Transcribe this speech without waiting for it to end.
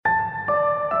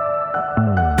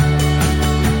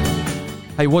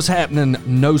Hey, what's happening,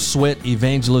 No Sweat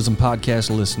Evangelism podcast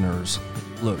listeners?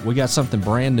 Look, we got something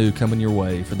brand new coming your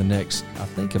way for the next, I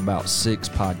think, about 6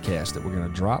 podcasts that we're going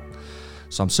to drop.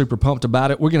 So I'm super pumped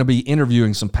about it. We're going to be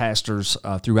interviewing some pastors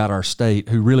throughout our state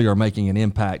who really are making an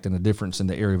impact and a difference in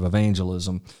the area of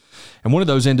evangelism. And one of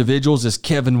those individuals is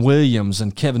Kevin Williams,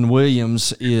 and Kevin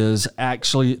Williams is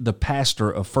actually the pastor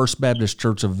of First Baptist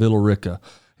Church of Rica.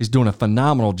 He's doing a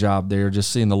phenomenal job there, just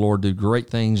seeing the Lord do great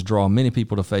things, draw many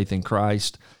people to faith in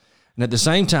Christ. And at the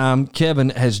same time,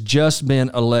 Kevin has just been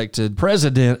elected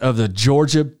president of the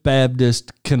Georgia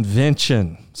Baptist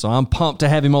Convention. So I'm pumped to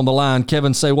have him on the line.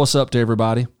 Kevin, say what's up to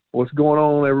everybody. What's going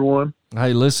on, everyone?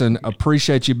 Hey, listen,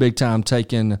 appreciate you big time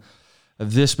taking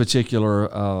this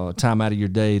particular time out of your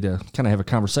day to kind of have a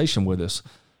conversation with us.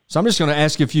 So I'm just going to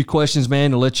ask you a few questions,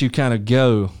 man, to let you kind of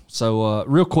go. So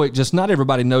real quick, just not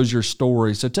everybody knows your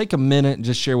story. So take a minute and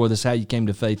just share with us how you came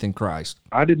to faith in Christ.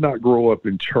 I did not grow up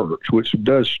in church, which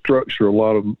does structure a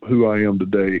lot of who I am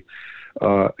today.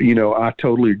 I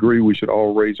totally agree we should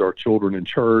all raise our children in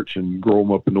church and grow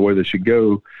them up in the way they should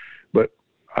go. But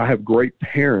I have great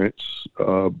parents,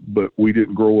 but we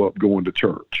didn't grow up going to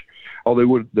church.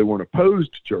 Although they weren't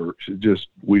opposed to church, it just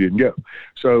we didn't go.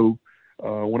 So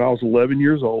when I was 11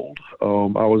 years old,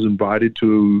 I was invited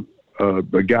to,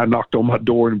 a guy knocked on my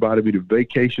door and invited me to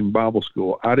Vacation Bible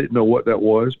School. I didn't know what that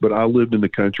was, but I lived in the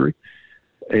country,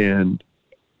 and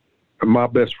my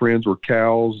best friends were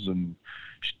cows and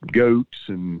goats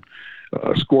and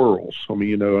squirrels.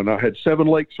 And I had 7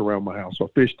 lakes around my house. So I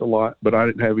fished a lot, but I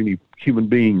didn't have any human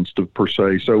beings per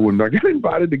se. So when I got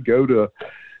invited to go to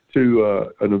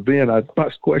an event, my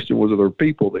question was, are there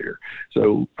people there?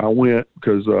 So I went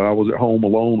because I was at home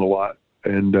alone a lot,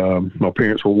 and my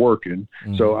parents were working.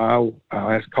 Mm-hmm. So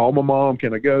I called my mom,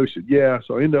 can I go? She said, yeah.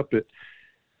 So I ended up at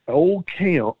Old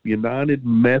Camp United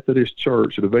Methodist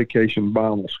Church at a Vacation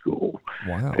Bible School.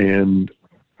 Wow. And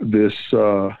this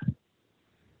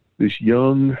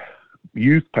young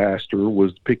youth pastor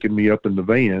was picking me up in the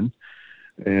van.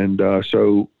 And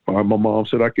so my mom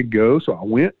said I could go. So I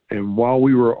went. And while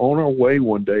we were on our way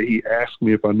one day, he asked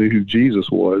me if I knew who Jesus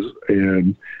was.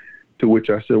 And to which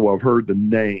I said, well, I've heard the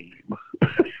name.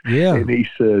 Yeah. And he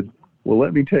said, well,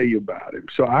 let me tell you about him.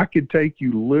 So I could take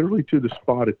you literally to the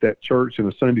spot at that church in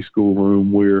a Sunday school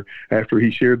room where after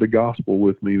he shared the gospel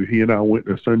with me, he and I went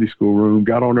to a Sunday school room,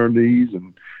 got on our knees,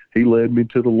 and he led me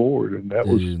to the Lord, and that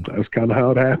was kind of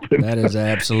how it happened. That is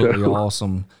absolutely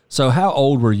awesome. So how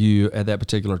old were you at that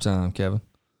particular time, Kevin?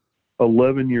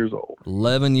 11 years old.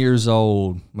 11 years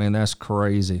old. Man, that's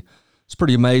crazy. It's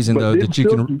pretty amazing, though, that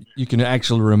you can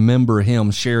actually remember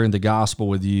him sharing the gospel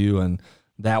with you, and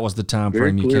that was the time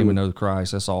frame you came to know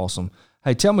Christ. That's awesome.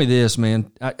 Hey, tell me this,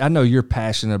 man. I know you're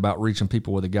passionate about reaching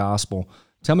people with the gospel.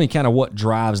 Tell me kind of what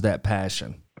drives that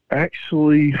passion.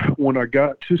 Actually, when I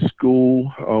got to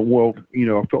school, I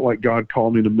felt like God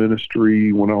called me to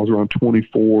ministry when I was around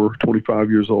 24,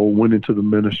 25 years old, went into the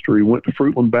ministry, went to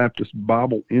Fruitland Baptist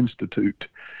Bible Institute.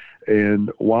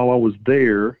 And while I was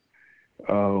there, it's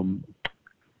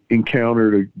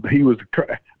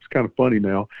kind of funny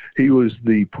now, he was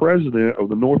the president of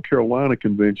the North Carolina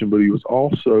Convention, but he was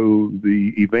also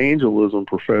the evangelism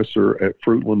professor at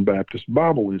Fruitland Baptist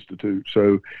Bible Institute.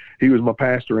 So he was my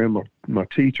pastor and my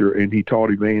teacher, and he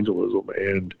taught evangelism.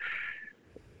 And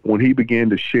when he began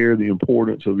to share the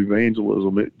importance of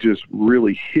evangelism, it just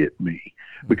really hit me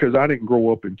because I didn't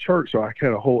grow up in church. So I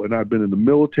had and I'd been in the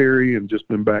military and just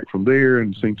been back from there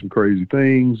and seen some crazy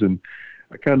things. And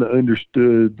I kind of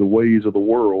understood the ways of the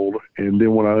world. And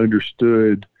then when I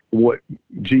understood what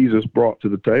Jesus brought to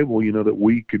the table, that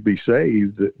we could be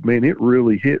saved, that, man, it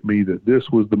really hit me that this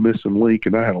was the missing link.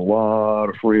 And I had a lot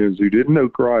of friends who didn't know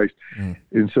Christ.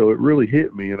 And so it really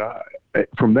hit me. And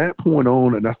from that point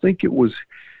on, and I think it was,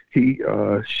 he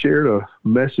shared a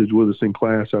message with us in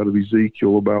class out of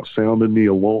Ezekiel about sounding the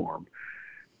alarm.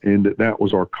 And that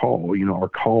was our call. Our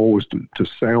call was to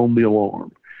sound the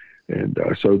alarm. And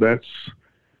so that's,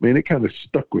 man, it kind of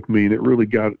stuck with me, and it really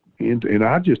got into, and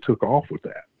I just took off with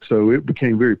that. So it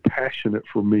became very passionate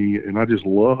for me, and I just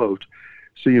loved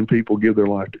seeing people give their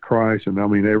life to Christ. And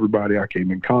everybody I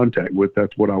came in contact with,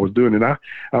 that's what I was doing. And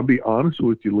I'll be honest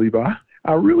with you, Levi,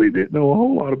 I really didn't know a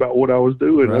whole lot about what I was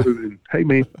doing other than, hey,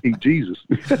 man, eat Jesus.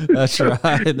 That's right.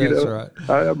 That's right.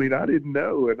 I didn't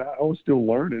know, and I was still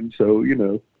learning. So,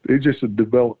 it just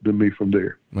developed in me from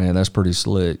there. Man, that's pretty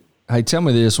slick. Hey, tell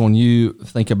me this, when you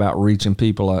think about reaching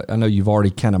people, I know you've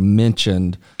already kind of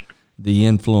mentioned the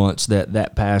influence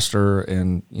that pastor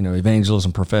and,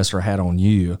 evangelism professor had on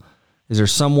you. Is there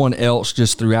someone else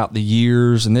just throughout the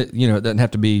years, and it doesn't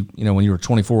have to be, when you were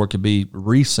 24, it could be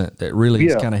recent, that really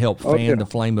has kind of helped fan the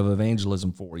flame of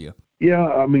evangelism for you? Yeah,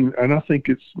 I mean, and I think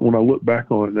it's, when I look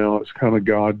back on it now, it's kind of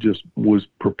God just was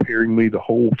preparing me the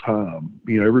whole time.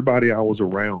 You know, everybody I was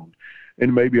around,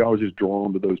 and maybe I was just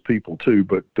drawn to those people too,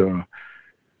 but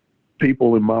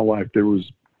people in my life, there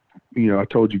was, you know, I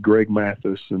told you Greg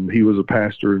Mathis, and he was a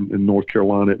pastor in North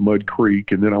Carolina at Mud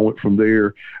Creek. And then I went from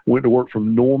there, went to work for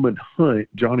Norman Hunt,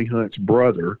 Johnny Hunt's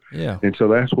brother. Yeah. And so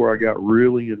that's where I got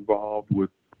really involved with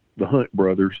the Hunt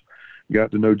brothers,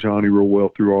 got to know Johnny real well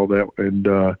through all that.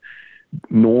 And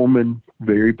Norman,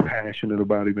 very passionate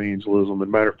about evangelism. As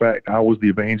a matter of fact, I was the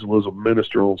evangelism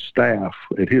minister on staff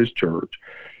at his church.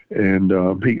 And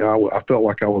I felt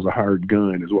like I was a hired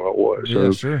gun is what I was. Yeah,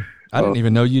 so, sure. I didn't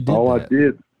even know you did all that. I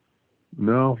did.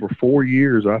 No, for 4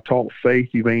 years, I taught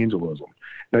faith evangelism.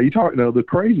 Now, the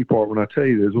crazy part when I tell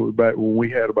you this was back when we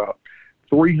had about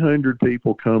 300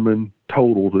 people coming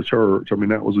total to church. I mean,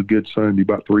 that was a good Sunday,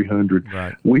 about 300.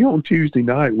 Right. We, on Tuesday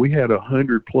night, we had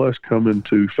 100 plus coming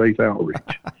to Faith Outreach.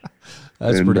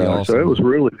 That's pretty awesome. So it was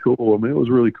really cool. I mean, it was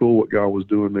really cool what God was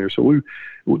doing there. So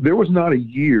there was not a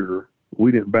year we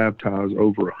didn't baptize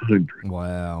over 100.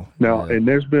 Wow. Now, yeah. And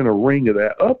there's been a ring of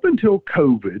that up until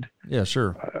COVID. Yeah,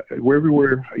 sure.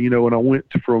 Everywhere, you know, when I went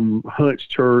from Hunt's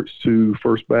Church to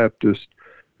First Baptist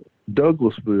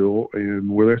Douglasville, and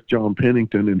where that's John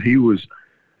Pennington, and he was,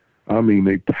 I mean,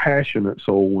 a passionate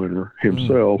soul winner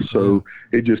himself. So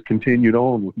it just continued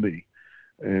on with me.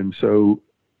 And so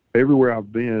everywhere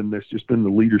I've been, that's just been the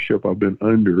leadership I've been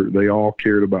under. They all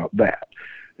cared about that.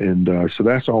 And so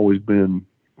that's always been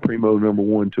primo number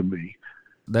one to me.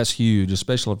 That's huge,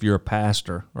 especially if you're a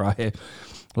pastor, right?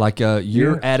 Like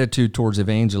your attitude towards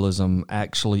evangelism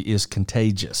actually is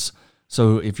contagious.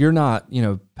 So if you're not, you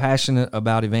know, passionate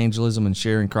about evangelism and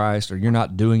sharing Christ, or you're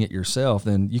not doing it yourself,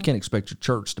 then you can't expect your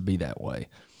church to be that way.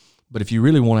 But if you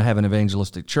really want to have an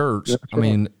evangelistic church, I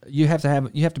mean, you have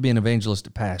to be an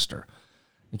evangelistic pastor.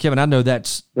 And Kevin, I know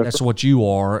that's what you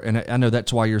are, and I know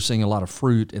that's why you're seeing a lot of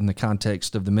fruit in the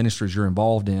context of the ministries you're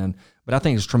involved in. But I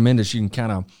think it's tremendous. You can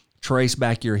kind of trace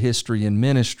back your history in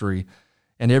ministry,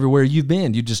 and everywhere you've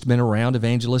just been around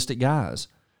evangelistic guys.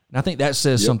 And I think that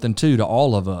says something too to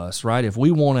all of us, right? If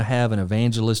we want to have an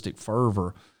evangelistic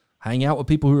fervor, hang out with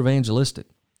people who are evangelistic.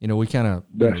 You know, we kind of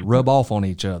rub off on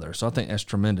each other. So I think that's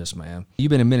tremendous, man. You've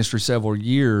been in ministry several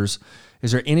years.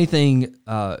 Is there anything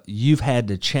you've had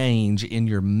to change in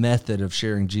your method of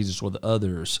sharing Jesus with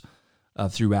others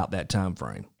throughout that time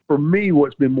frame? For me,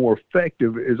 what's been more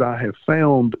effective is I have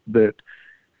found that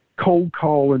cold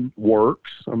calling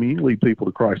works. I mean, you can lead people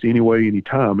to Christ anyway,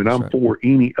 anytime, and I'm for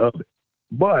any of it.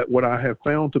 But what I have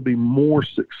found to be more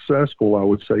successful, I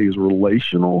would say, is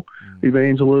relational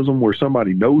evangelism, where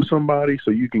somebody knows somebody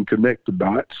so you can connect the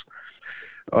dots.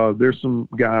 There's some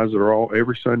guys that are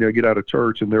every Sunday I get out of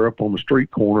church and they're up on the street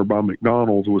corner by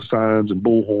McDonald's with signs and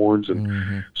bullhorns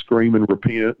and screaming,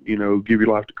 repent, you know, give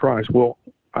your life to Christ. Well,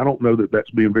 I don't know that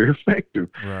that's being very effective.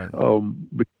 Right.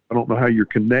 But I don't know how you're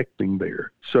connecting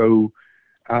there. So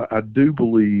I do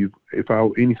believe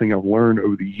anything I've learned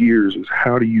over the years is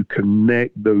how do you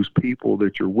connect those people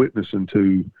that you're witnessing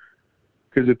to?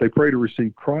 Because if they pray to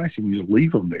receive Christ and you just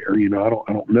leave them there, you know,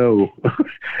 I don't know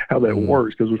how that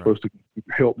works, because we're supposed to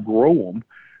help grow them.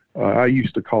 I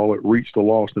used to call it reach the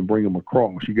lost and bring them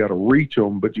across. You got to reach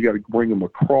them, but you got to bring them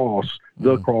across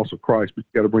the cross of Christ. But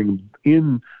you got to bring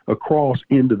them across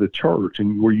into the church,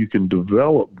 and where you can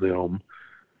develop them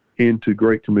into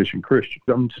Great Commission Christians.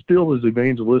 I'm still as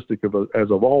evangelistic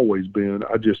as I've always been.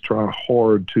 I just try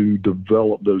hard to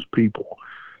develop those people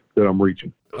that I'm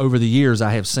reaching. Over the years,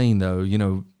 I have seen, though, you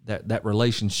know, that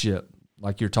relationship,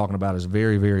 like you're talking about, is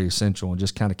very, very essential, and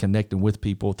just kind of connecting with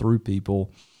people, through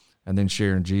people, and then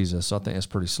sharing Jesus. So I think that's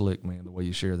pretty slick, man, the way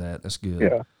you share that. That's good.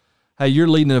 Yeah. Hey, you're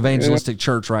leading an evangelistic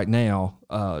church right now.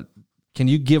 Can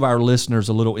you give our listeners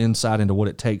a little insight into what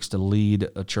it takes to lead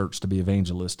a church to be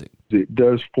evangelistic? It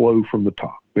does flow from the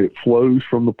top. It flows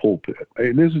from the pulpit.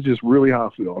 And this is just really how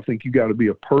I feel. I think you got to be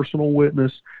a personal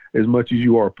witness as much as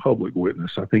you are a public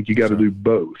witness. I think you got to do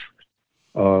both.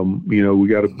 You know, we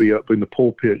got to be up in the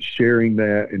pulpit sharing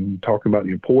that and talking about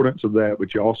the importance of that,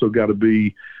 but you also got to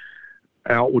be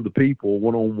out with the people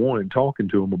one-on-one, talking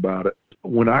to them about it.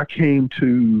 When I came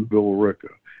to Rica,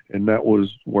 and that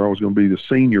was where I was going to be the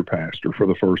senior pastor for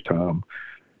the first time,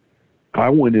 I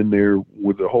went in there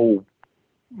with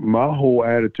my whole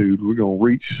attitude, we're going to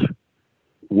reach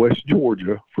West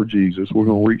Georgia for Jesus. We're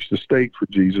going to reach the state for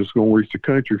Jesus. We're going to reach the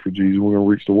country for Jesus. We're going to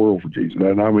reach the world for Jesus.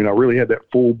 And I mean, I really had that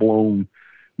full-blown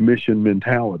mission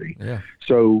mentality. Yeah.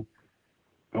 So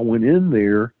I went in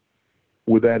there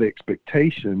with that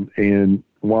expectation, and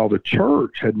while the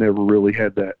church had never really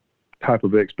had that type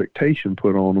of expectation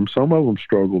put on them. Some of them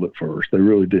struggled at first. They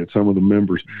really did, some of the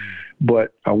members.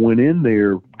 But I went in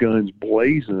there guns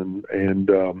blazing,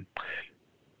 and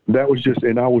that was just,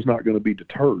 and I was not going to be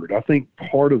deterred. I think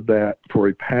part of that for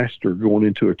a pastor going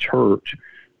into a church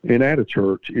and at a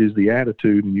church is the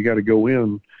attitude, and you got to go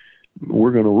in,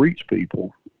 we're going to reach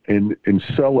people and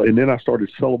sell. And then I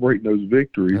started celebrating those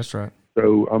victories. That's right.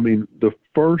 So, I mean, the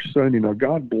first Sunday, now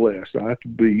God bless, I have to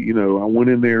be, I went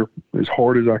in there as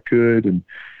hard as I could. And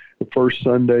the first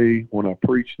Sunday when I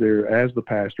preached there as the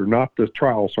pastor, not the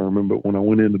trial sermon, but when I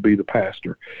went in to be the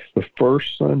pastor, the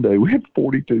first Sunday we had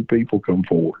 42 people come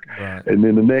forward. Right. And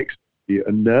then the next,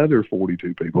 another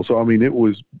 42 people. So, I mean, it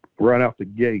was right out the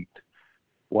gate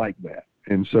like that.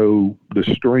 And so the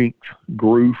strength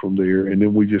grew from there, and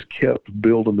then we just kept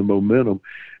building the momentum.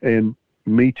 And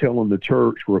me telling the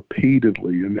church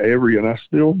repeatedly, and I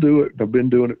still do it. I've been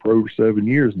doing it for over 7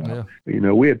 years now.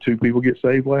 Yeah. We had 2 people get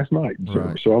saved last night.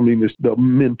 Right. So I mean, the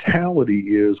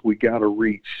mentality is we got to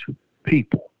reach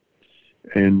people.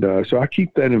 And so I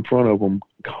keep that in front of them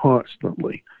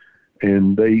constantly.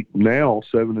 And they now,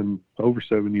 over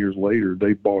 7 years later,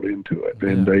 they bought into it.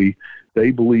 And they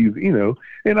believe,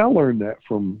 and I learned that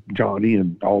from Johnny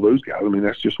and all those guys. I mean,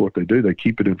 that's just what they do. They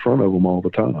keep it in front of them all the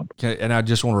time. Okay, and I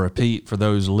just want to repeat for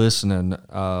those listening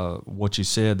what you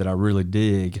said that I really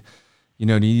dig. You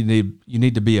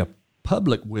need to be a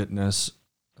public witness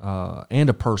and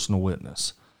a personal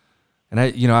witness. And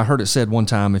I heard it said one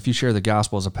time, if you share the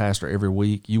gospel as a pastor every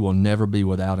week, you will never be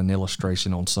without an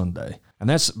illustration on Sunday. And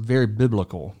that's very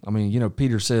biblical. I mean,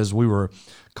 Peter says we were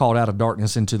called out of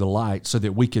darkness into the light so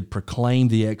that we could proclaim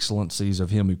the excellencies of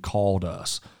him who called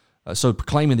us. So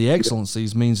proclaiming the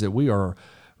excellencies means that we are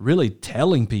really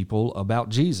telling people about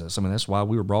Jesus. I mean, that's why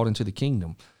we were brought into the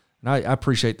kingdom. And I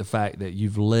appreciate the fact that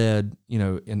you've led,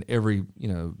 in every,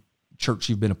 church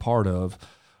you've been a part of,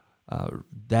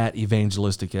 that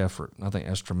evangelistic effort. I think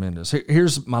that's tremendous.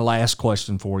 Here's my last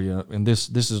question for you, and this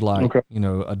is like,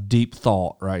 a deep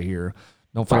thought right here.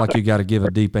 Don't feel like you got to give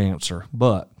a deep answer,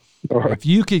 but if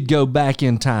you could go back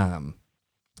in time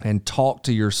and talk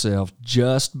to yourself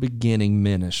just beginning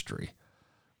ministry,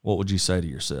 what would you say to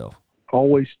yourself?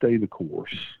 Always stay the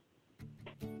course.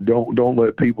 Don't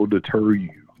let people deter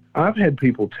you. I've had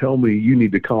people tell me you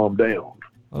need to calm down.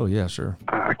 Oh, yeah, sure.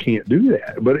 I can't do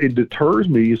that. But it deters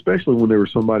me, especially when there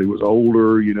was somebody who was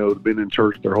older, been in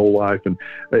church their whole life. And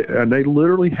they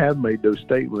literally have made those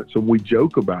statements, and we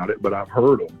joke about it, but I've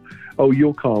heard them. Oh,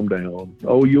 you'll calm down.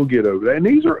 Oh, you'll get over that.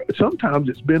 And sometimes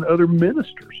it's been other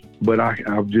ministers. But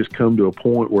I've just come to a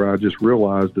point where I just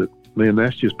realized that, man,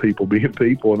 that's just people being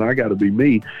people, and I got to be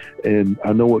me. And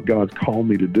I know what God's called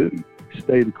me to do.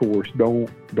 Stay the course.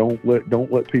 Don't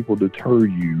let people deter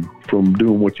you from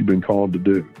doing what you've been called to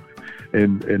do.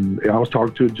 And I was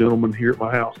talking to a gentleman here at my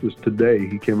house today.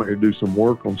 He came out here to do some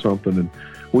work on something, and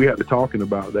we got to talking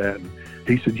about that. And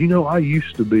he said, I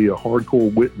used to be a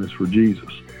hardcore witness for Jesus.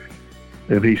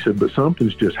 And he said, but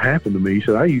something's just happened to me. He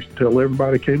said, I used to tell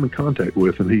everybody I came in contact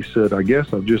with. And he said, I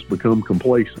guess I've just become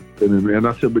complacent. And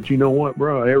I said, but you know what,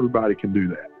 bro? Everybody can do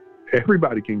that.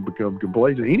 Everybody can become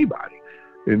complacent. Anybody.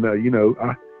 And, I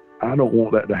don't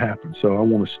want that to happen. So I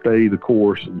want to stay the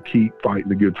course and keep fighting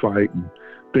the good fight and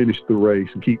finish the race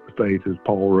and keep the faith, as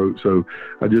Paul wrote. So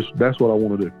that's what I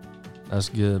want to do. That's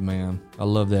good, man. I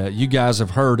love that. You guys have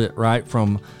heard it right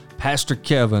from Pastor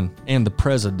Kevin and the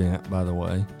president, by the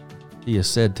way. He has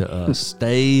said to us,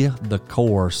 stay the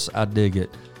course. I dig it.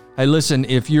 Hey, listen,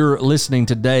 if you're listening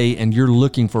today and you're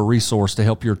looking for a resource to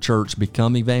help your church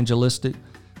become evangelistic,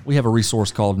 we have a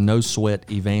resource called No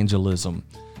Sweat Evangelism.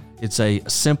 It's a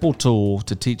simple tool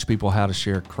to teach people how to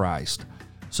share Christ.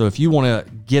 So if you want to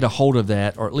get a hold of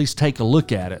that, or at least take a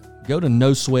look at it, go to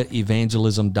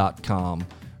nosweatevangelism.com.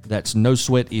 That's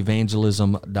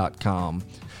nosweatevangelism.com.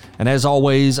 And as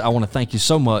always, I want to thank you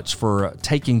so much for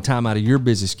taking time out of your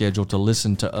busy schedule to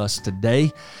listen to us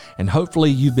today. And hopefully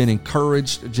you've been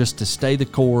encouraged just to stay the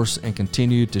course and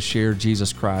continue to share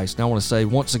Jesus Christ. And I want to say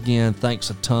once again, thanks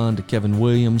a ton to Kevin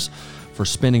Williams for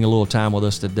spending a little time with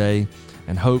us today,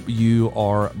 and hope you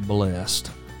are blessed.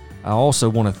 I also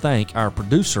want to thank our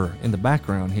producer in the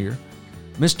background here,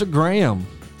 Mr. Graham.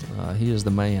 He is the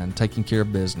man taking care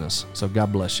of business. So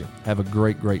God bless you. Have a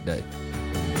great, great day.